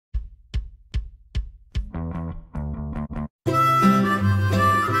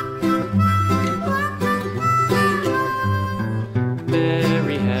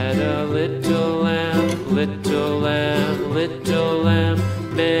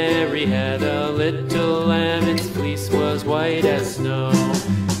Mary had a little lamb, its fleece was white as snow.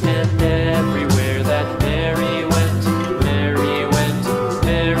 And everywhere that Mary went, Mary went,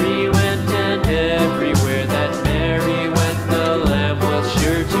 Mary went, and everywhere that Mary went, the lamb was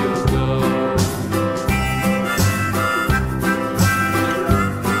sure to go.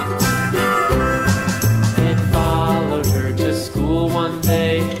 It followed her to school one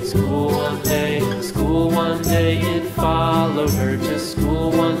day, school one day, school one day. It followed her to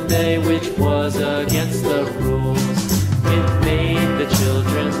school one day, which was against the rules. It made the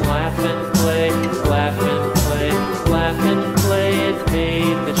children laugh and play, laugh and play, laugh and play. It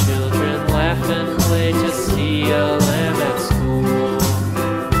made the children laugh and play to see a lamb at school.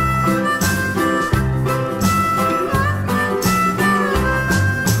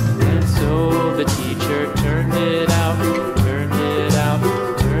 And so the teacher turned it out, turned it out,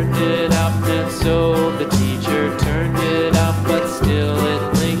 turned it out. And so the teacher turned it out, but still it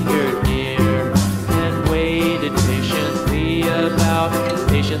lingered near, and waited patiently about, and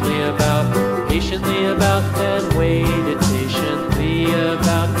waited patiently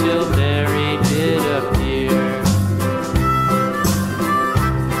about till Mary did appear.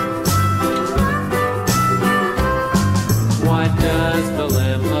 Why does the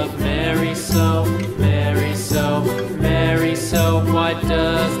Lamb love Mary so, Mary so, Mary so? Why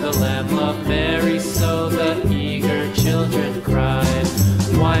does the Lamb love Mary so? The eager children cried.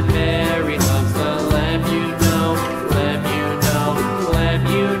 Why Mary loves the Lamb, you know, Lamb, you know, Lamb,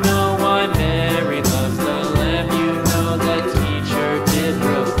 you know. Why Mary loves the Lamb, you know, the teacher did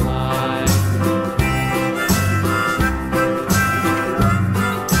reply.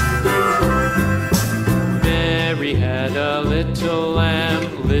 Mary had a little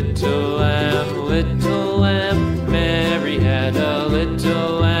lamb, little lamb, little lamb. Mary had a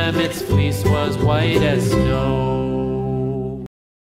little lamb, its fleece was white as snow.